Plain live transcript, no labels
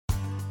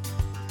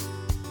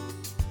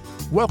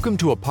Welcome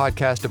to a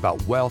podcast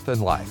about wealth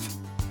and life.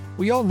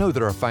 We all know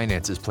that our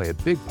finances play a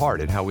big part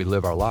in how we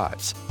live our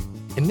lives.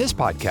 In this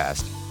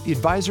podcast, the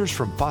advisors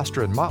from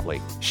Foster & Motley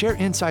share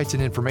insights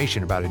and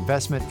information about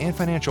investment and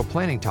financial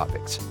planning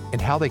topics and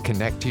how they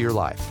connect to your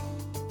life.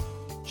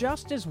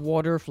 Just as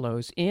water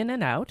flows in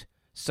and out,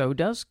 so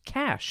does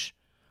cash,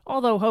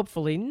 although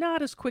hopefully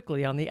not as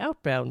quickly on the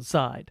outbound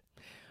side.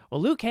 Well,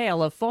 Luke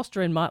Hale of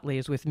Foster & Motley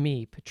is with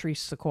me,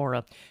 Patrice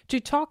Sikora, to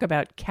talk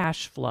about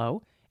cash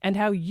flow and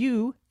how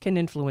you can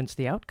influence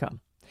the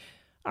outcome.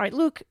 All right,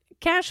 Luke,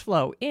 cash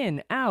flow,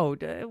 in,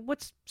 out,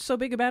 what's so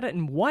big about it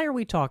and why are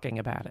we talking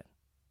about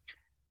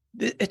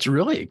it? It's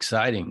really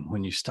exciting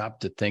when you stop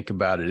to think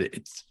about it.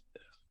 It's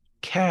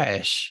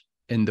cash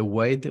and the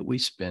way that we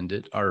spend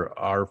it,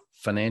 our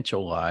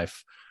financial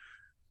life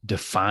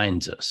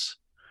defines us.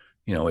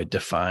 You know, it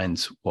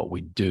defines what we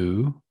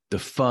do, the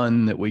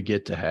fun that we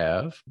get to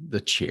have,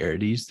 the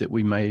charities that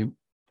we may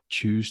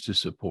choose to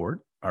support,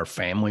 our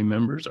family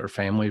members, our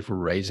family, if we're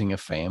raising a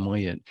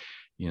family, and,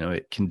 you know,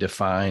 it can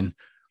define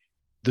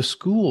the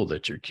school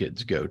that your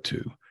kids go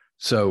to.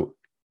 So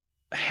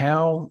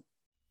how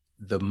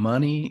the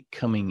money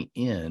coming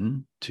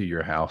in to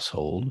your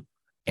household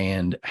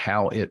and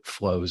how it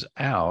flows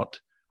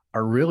out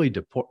are really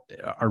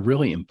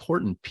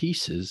important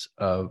pieces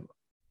of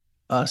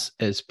us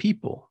as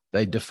people.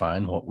 They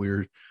define what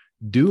we're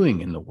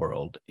doing in the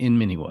world in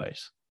many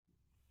ways.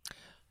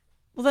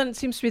 Well, then it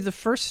seems to be the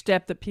first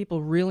step that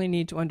people really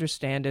need to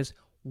understand is,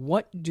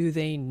 what do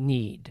they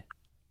need?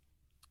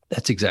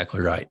 That's exactly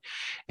right.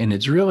 And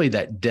it's really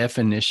that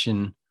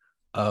definition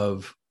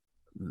of,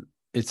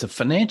 it's a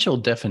financial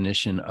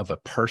definition of a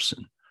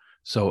person.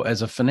 So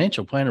as a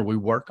financial planner, we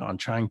work on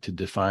trying to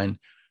define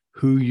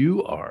who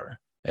you are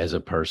as a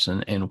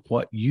person and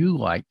what you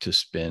like to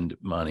spend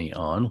money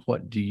on.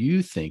 What do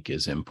you think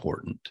is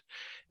important?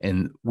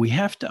 And we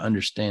have to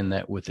understand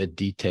that with a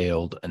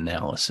detailed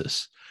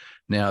analysis.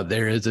 Now,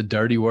 there is a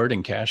dirty word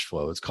in cash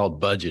flow. It's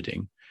called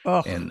budgeting.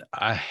 Oh. And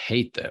I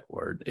hate that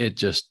word. It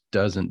just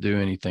doesn't do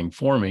anything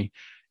for me.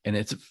 And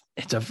it's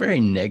a very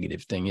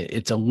negative thing.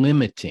 It's a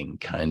limiting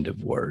kind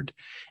of word.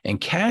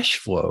 And cash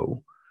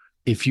flow,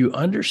 if you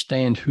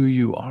understand who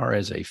you are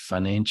as a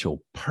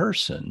financial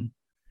person,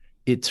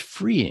 it's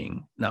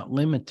freeing, not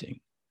limiting,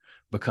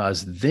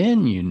 because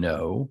then you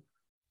know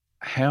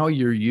how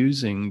you're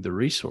using the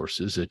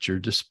resources at your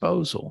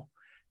disposal.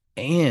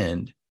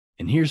 And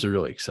here's the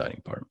really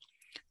exciting part.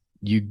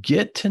 You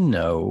get to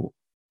know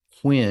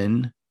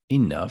when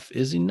enough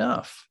is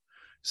enough.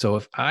 So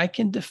if I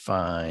can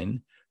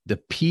define the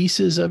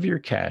pieces of your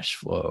cash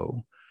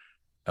flow,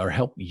 or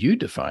help you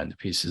define the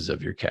pieces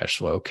of your cash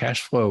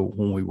flow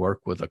when we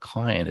work with a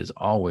client is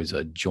always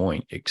a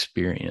joint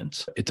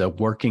experience. It's a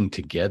working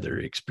together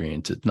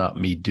experience. It's not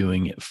me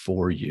doing it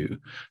for you.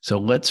 So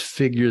let's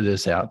figure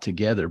this out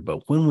together.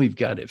 But when we've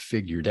got it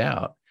figured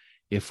out,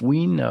 if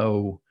we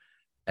know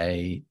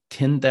a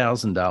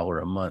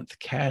 $10,000 a month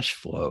cash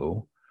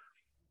flow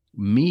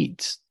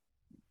meets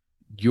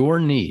your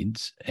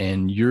needs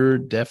and your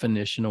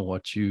definition of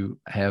what you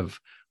have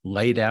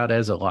laid out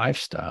as a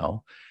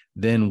lifestyle,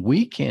 then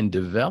we can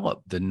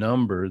develop the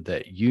number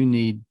that you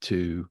need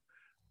to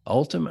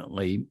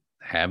ultimately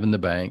have in the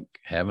bank,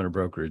 have in a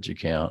brokerage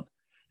account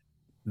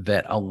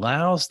that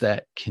allows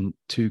that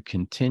to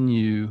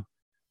continue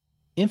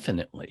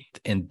infinitely.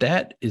 And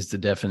that is the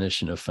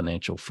definition of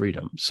financial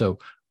freedom. So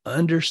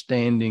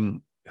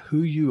understanding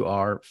who you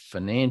are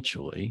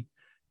financially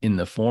in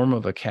the form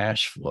of a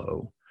cash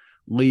flow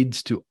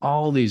leads to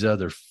all these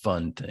other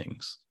fun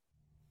things.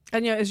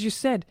 And yeah, as you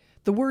said,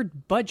 the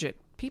word budget,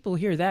 people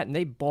hear that and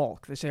they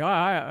balk. They say,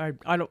 I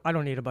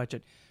don't need a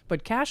budget.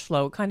 But cash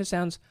flow kind of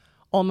sounds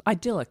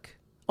idyllic,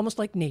 almost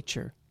like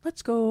nature.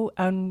 Let's go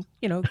and,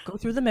 go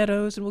through the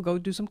meadows and we'll go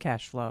do some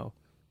cash flow.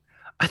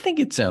 I think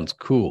it sounds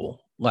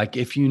cool. Like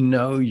if you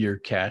know your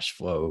cash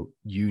flow,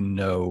 you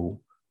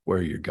know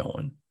where you're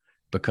going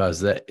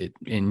because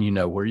and you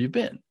know where you've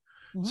been.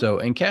 Mm-hmm. So,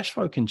 and cash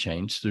flow can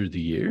change through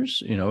the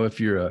years. If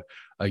you're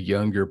a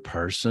younger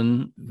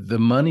person, the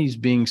money's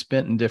being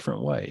spent in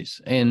different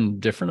ways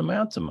and different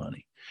amounts of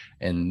money.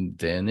 And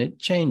then it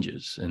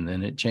changes and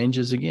then it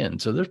changes again.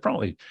 So there's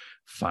probably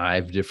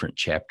 5 different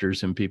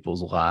chapters in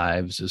people's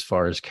lives as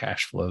far as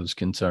cash flow is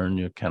concerned.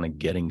 You're kind of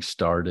getting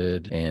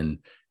started and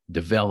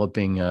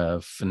developing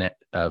a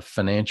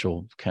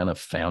financial kind of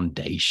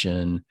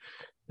foundation,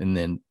 and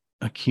then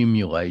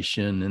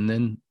accumulation, and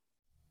then,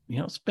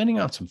 spending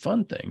on some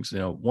fun things.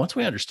 Once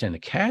we understand the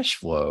cash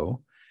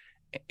flow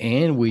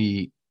and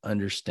we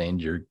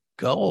understand your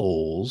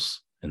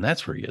goals, and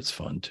that's where it gets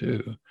fun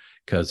too,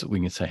 because we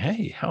can say,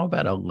 hey, how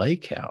about a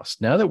lake house?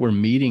 Now that we're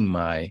meeting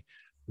my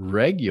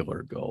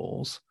regular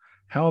goals,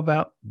 how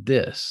about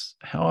this?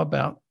 How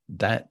about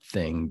that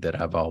thing that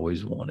I've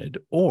always wanted?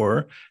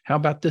 Or how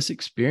about this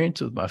experience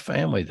with my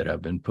family that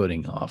I've been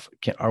putting off?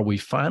 Are we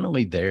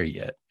finally there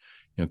yet?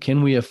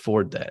 Can we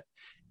afford that?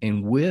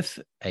 And with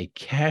a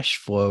cash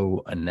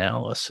flow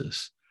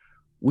analysis,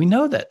 we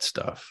know that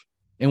stuff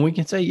and we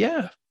can say,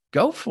 yeah,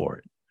 go for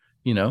it.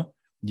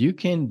 You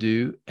can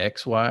do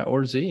X, Y,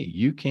 or Z.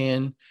 You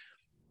can,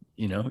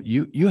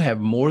 you have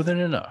more than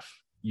enough.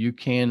 You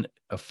can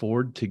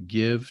afford to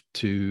give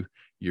to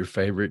your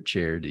favorite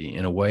charity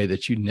in a way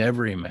that you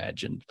never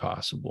imagined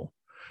possible.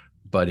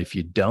 But if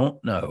you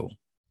don't know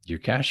your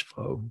cash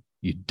flow,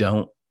 you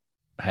don't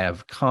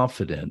have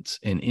confidence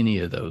in any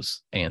of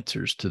those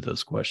answers to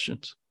those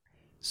questions.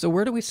 So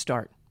where do we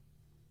start?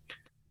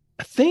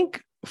 I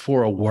think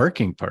for a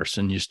working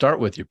person, you start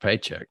with your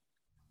paycheck.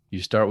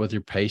 You start with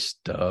your pay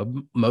stub.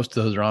 Most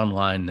of those are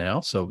online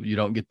now, so you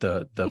don't get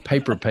the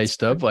paper pay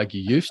stub like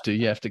you used to.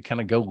 You have to kind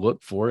of go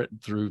look for it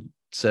through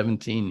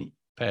 17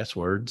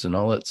 passwords and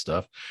all that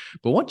stuff.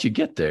 But once you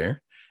get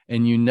there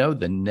and you know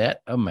the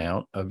net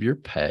amount of your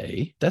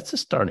pay, that's a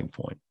starting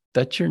point.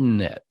 That's your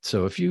net.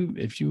 So if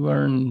you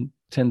earn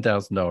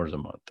 $10,000 a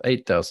month,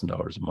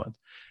 $8,000 a month,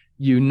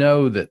 you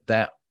know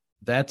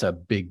that's a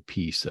big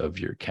piece of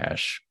your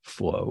cash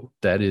flow.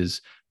 That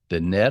is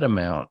the net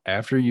amount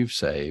after you've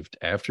saved,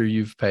 after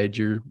you've paid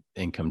your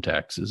income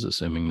taxes,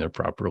 assuming they're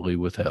properly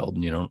withheld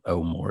and you don't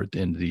owe more at the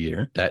end of the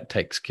year. That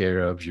takes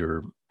care of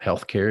your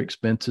healthcare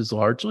expenses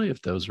largely,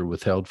 if those are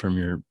withheld from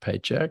your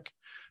paycheck.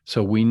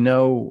 So we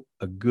know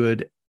a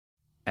good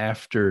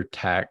after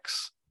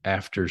tax,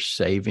 after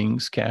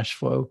savings cash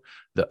flow.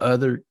 The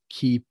other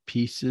key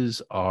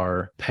pieces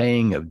are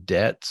paying of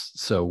debts.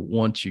 So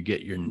once you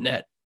get your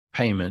net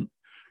payment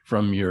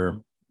from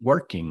your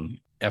working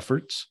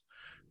efforts,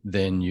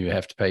 then you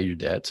have to pay your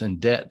debts. And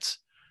debts,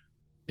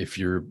 if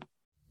you're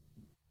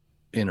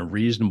in a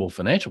reasonable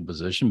financial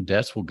position,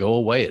 debts will go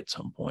away at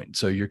some point.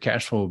 So your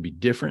cash flow will be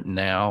different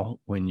now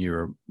when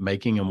you're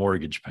making a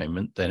mortgage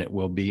payment than it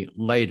will be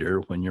later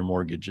when your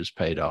mortgage is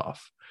paid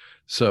off.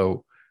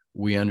 So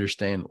we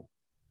understand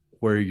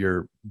where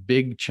your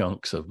big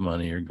chunks of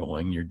money are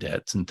going, your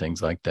debts and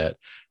things like that,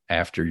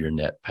 after your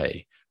net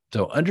pay.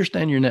 So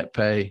understand your net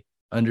pay,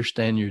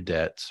 understand your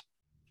debts,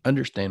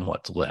 understand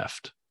what's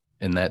left.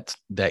 And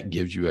that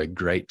gives you a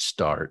great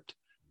start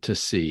to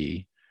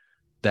see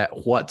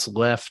that what's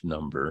left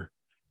number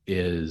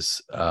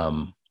is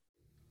how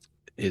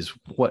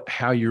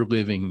you're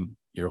living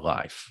your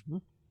life.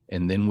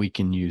 And then we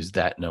can use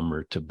that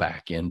number to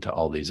back into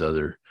all these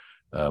other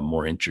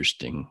more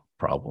interesting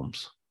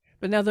problems.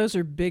 But now those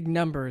are big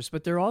numbers,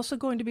 but there are also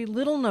going to be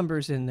little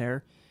numbers in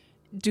there.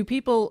 Do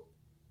people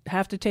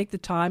have to take the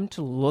time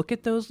to look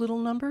at those little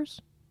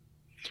numbers?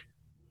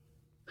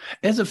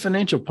 As a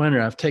financial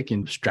planner, I've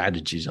taken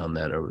strategies on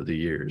that over the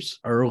years.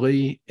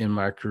 Early in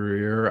my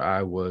career,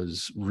 I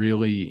was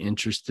really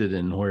interested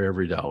in where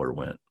every dollar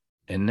went.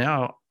 And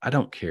now I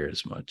don't care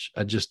as much.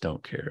 I just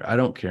don't care. I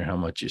don't care how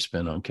much you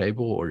spend on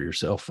cable or your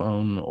cell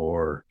phone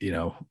or,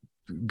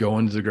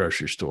 going to the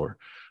grocery store.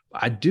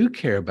 I do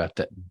care about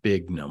that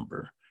big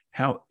number.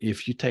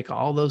 If you take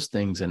all those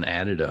things and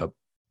add it up,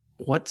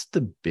 what's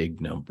the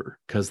big number?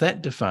 Because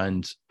that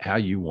defines how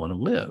you want to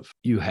live.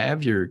 You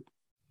have your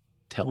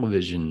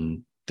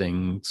television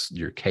things,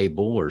 your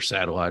cable or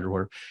satellite or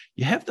whatever,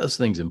 you have those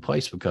things in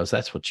place because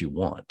that's what you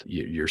want.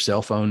 Your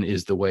cell phone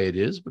is the way it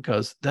is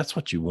because that's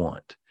what you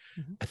want.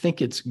 Mm-hmm. I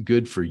think it's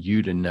good for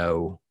you to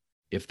know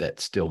if that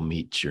still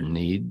meets your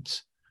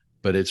needs,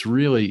 but it's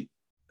really,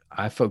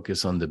 I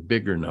focus on the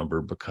bigger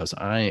number because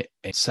I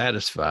am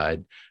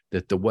satisfied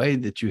that the way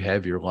that you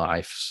have your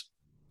life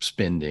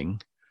spending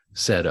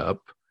set up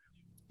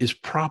is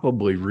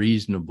probably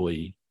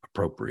reasonably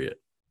appropriate.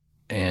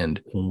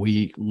 And when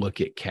we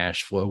look at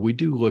cash flow, we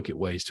do look at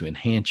ways to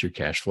enhance your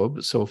cash flow.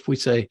 But so if we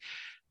say,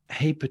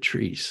 hey,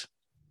 Patrice,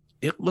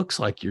 it looks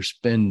like you're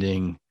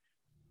spending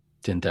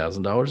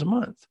 $10,000 a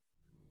month,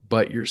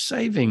 but your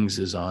savings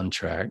is on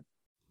track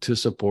to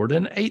support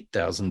an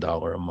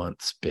 $8,000 a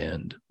month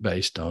spend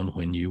based on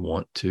when you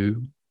want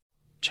to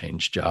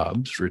change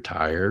jobs,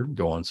 retire,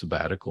 go on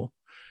sabbatical,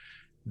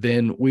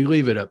 then we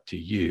leave it up to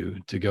you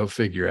to go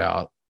figure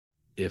out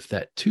if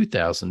that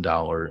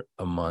 $2,000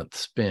 a month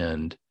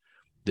spend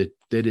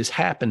that is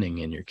happening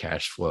in your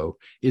cash flow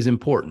is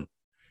important.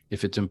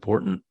 If it's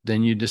important,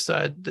 then you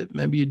decide that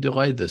maybe you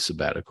delay the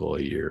sabbatical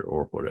a year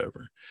or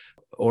whatever.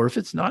 Or if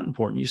it's not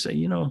important, you say,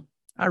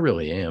 I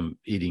really am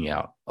eating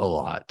out a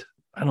lot.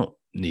 I would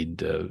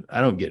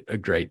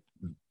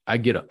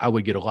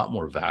get a lot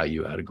more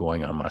value out of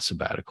going on my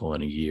sabbatical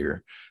in a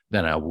year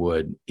than I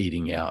would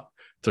eating out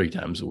 3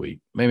 times a week.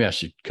 Maybe I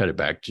should cut it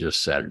back to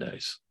just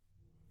Saturdays.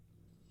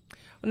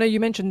 Well, now you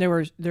mentioned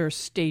there are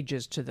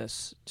stages to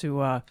this,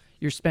 to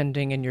your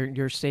spending and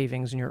your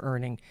savings and your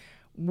earning.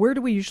 Where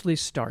do we usually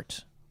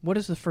start? What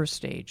is the first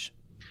stage?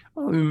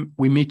 Well,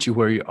 we meet you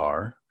where you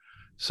are.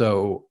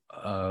 So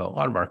a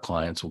lot of our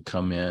clients will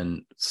come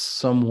in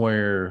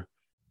somewhere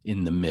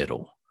in the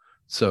middle.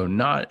 So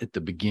not at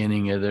the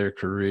beginning of their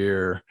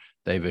career.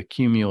 They've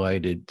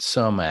accumulated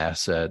some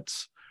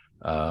assets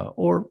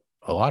or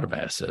a lot of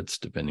assets,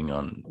 depending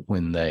on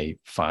when they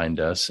find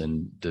us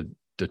and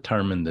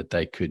determine that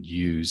they could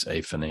use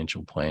a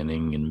financial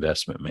planning,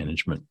 investment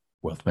management,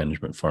 wealth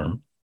management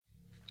firm.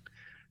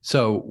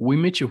 So we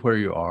meet you where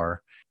you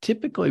are.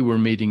 Typically, we're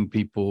meeting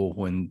people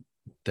when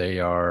they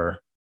are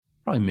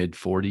probably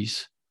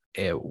mid-40s.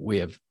 We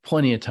have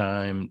plenty of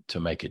time to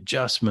make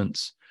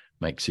adjustments,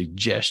 make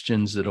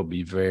suggestions that'll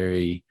be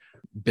very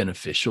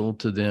beneficial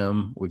to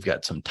them. We've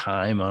got some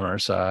time on our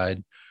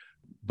side,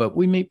 but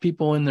we meet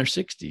people in their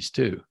 60s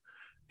too.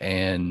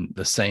 And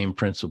the same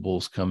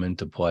principles come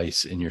into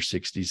place in your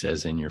 60s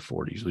as in your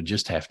 40s. We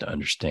just have to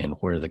understand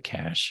where the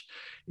cash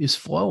is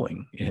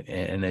flowing.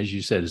 And as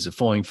you said, is it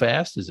flowing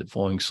fast? Is it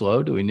flowing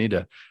slow? Do we need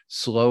to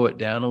slow it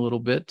down a little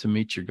bit to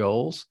meet your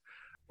goals?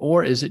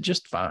 Or is it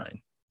just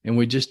fine? And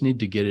we just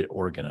need to get it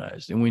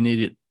organized, and we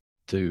need it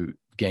to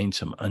gain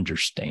some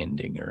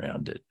understanding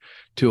around it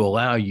to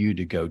allow you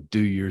to go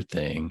do your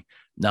thing,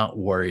 not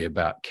worry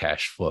about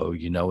cash flow.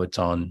 You know, it's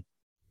on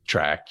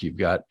track. You've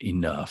got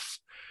enough,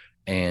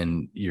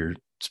 and you're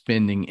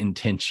spending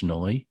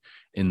intentionally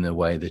in the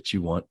way that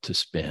you want to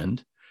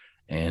spend.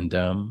 And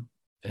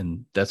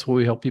that's what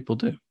we help people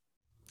do.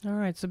 All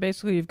right. So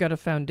basically you've got a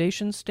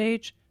foundation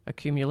stage,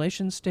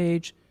 accumulation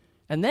stage,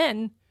 and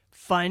then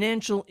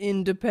financial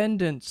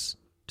independence.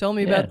 Tell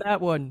me about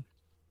that one.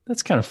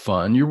 That's kind of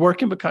fun. You're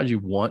working because you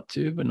want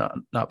to, but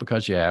not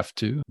because you have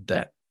to.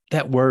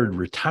 That word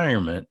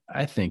retirement,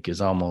 I think, is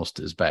almost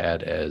as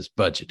bad as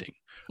budgeting.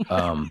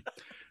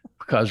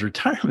 Because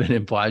retirement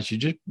implies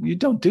you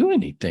don't do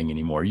anything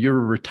anymore. You're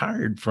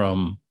retired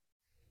from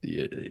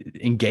the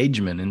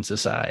engagement in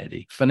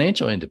society.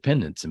 Financial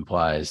independence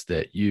implies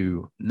that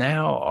you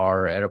now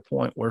are at a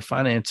point where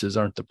finances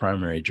aren't the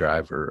primary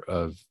driver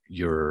of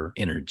your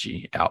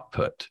energy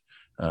output.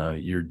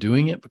 You're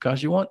doing it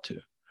because you want to.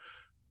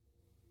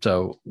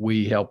 So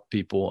we help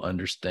people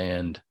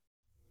understand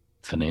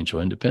financial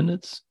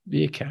independence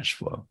via cash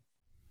flow.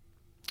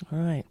 All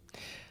right.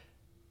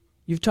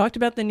 You've talked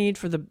about the need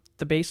for the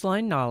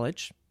baseline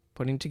knowledge,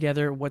 putting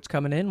together what's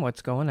coming in,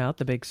 what's going out,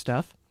 the big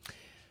stuff.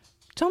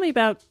 Tell me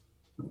about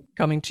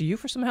coming to you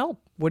for some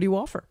help. What do you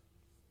offer?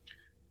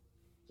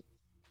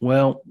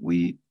 Well,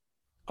 we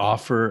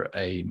offer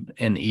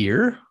an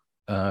ear.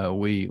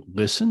 We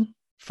listen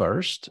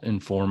first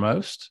and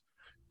foremost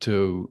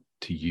to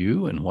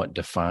you and what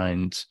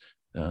defines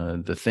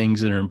the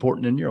things that are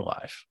important in your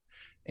life.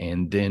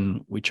 And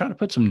then we try to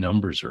put some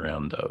numbers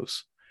around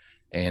those.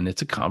 And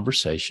it's a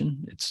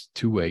conversation. It's a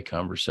two-way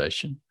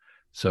conversation.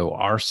 So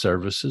our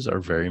services are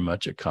very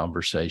much a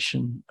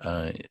conversation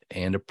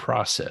and a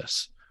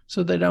process.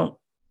 So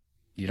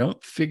you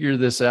don't figure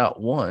this out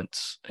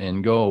once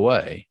and go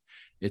away.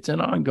 It's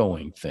an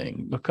ongoing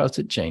thing because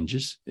it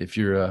changes. If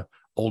you're an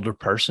older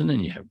person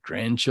and you have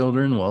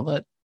grandchildren,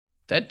 well,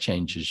 that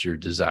changes your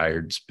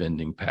desired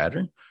spending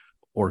pattern,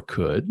 or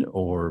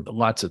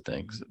lots of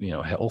things,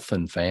 health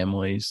and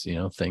families,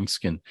 things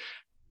can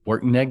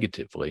work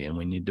negatively, and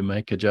we need to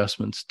make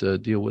adjustments to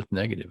deal with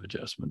negative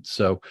adjustments.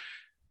 So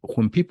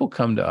when people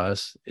come to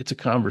us, it's a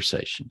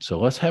conversation. So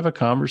let's have a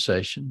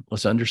conversation.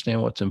 Let's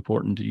understand what's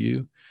important to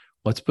you.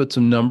 Let's put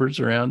some numbers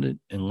around it,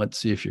 and let's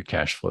see if your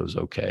cash flow is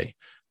okay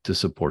to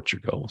support your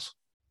goals.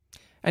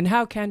 And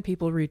how can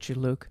people reach you,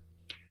 Luke?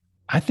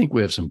 I think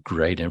we have some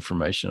great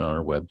information on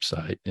our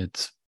website.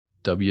 It's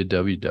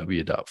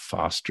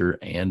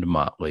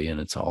www.fosterandmotley, and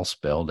it's all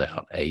spelled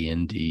out,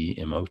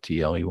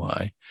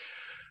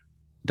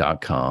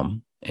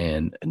 ANDMOTLEY.com.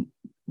 And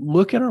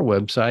look at our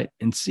website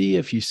and see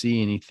if you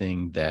see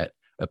anything that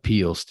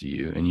appeals to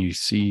you and you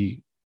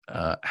see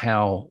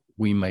how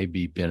we may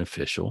be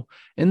beneficial.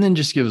 And then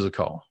just give us a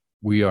call.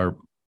 We are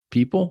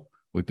people.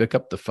 We pick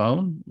up the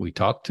phone. We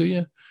talk to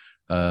you.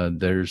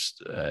 There's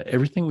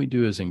everything we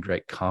do is in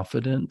great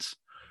confidence,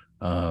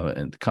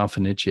 and the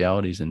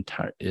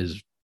confidentiality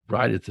is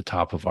right at the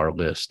top of our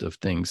list of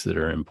things that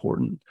are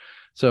important.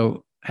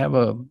 So have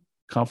a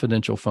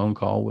confidential phone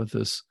call with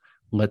us.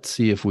 Let's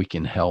see if we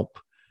can help.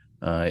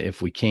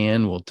 If we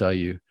can, we'll tell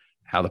you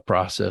how the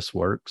process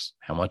works,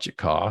 how much it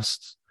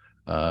costs.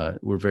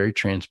 We're very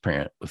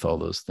transparent with all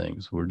those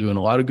things. We're doing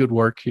a lot of good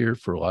work here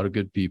for a lot of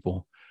good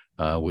people.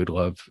 We'd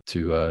love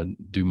to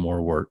do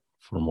more work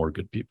for more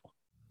good people.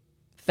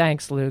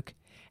 Thanks, Luke.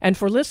 And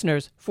for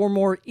listeners, for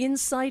more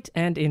insight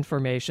and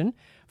information,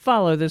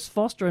 follow this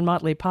Foster and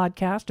Motley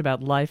podcast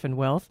about life and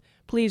wealth.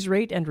 Please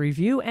rate and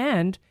review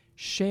and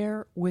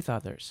share with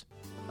others.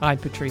 I'm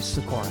Patrice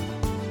Sikora.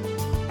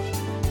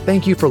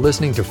 Thank you for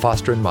listening to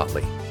Foster and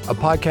Motley, a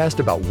podcast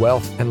about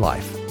wealth and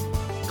life.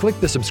 Click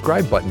the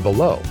subscribe button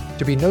below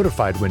to be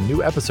notified when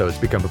new episodes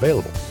become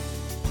available.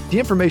 The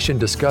information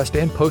discussed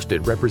and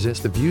posted represents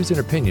the views and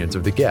opinions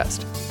of the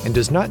guest and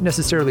does not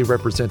necessarily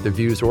represent the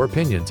views or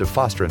opinions of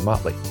Foster and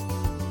Motley.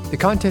 The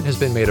content has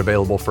been made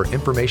available for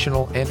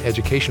informational and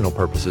educational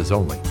purposes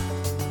only.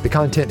 The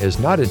content is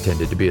not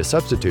intended to be a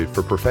substitute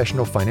for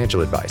professional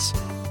financial advice.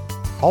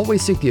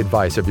 Always seek the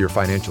advice of your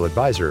financial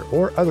advisor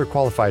or other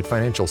qualified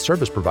financial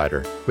service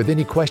provider with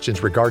any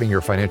questions regarding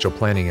your financial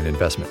planning and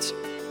investments.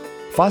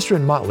 Foster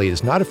and Motley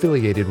is not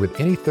affiliated with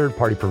any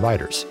third-party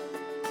providers.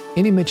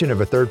 Any mention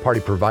of a third-party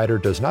provider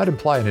does not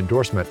imply an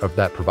endorsement of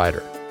that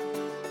provider.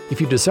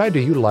 If you decide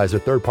to utilize a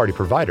third-party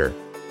provider,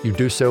 you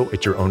do so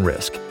at your own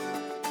risk.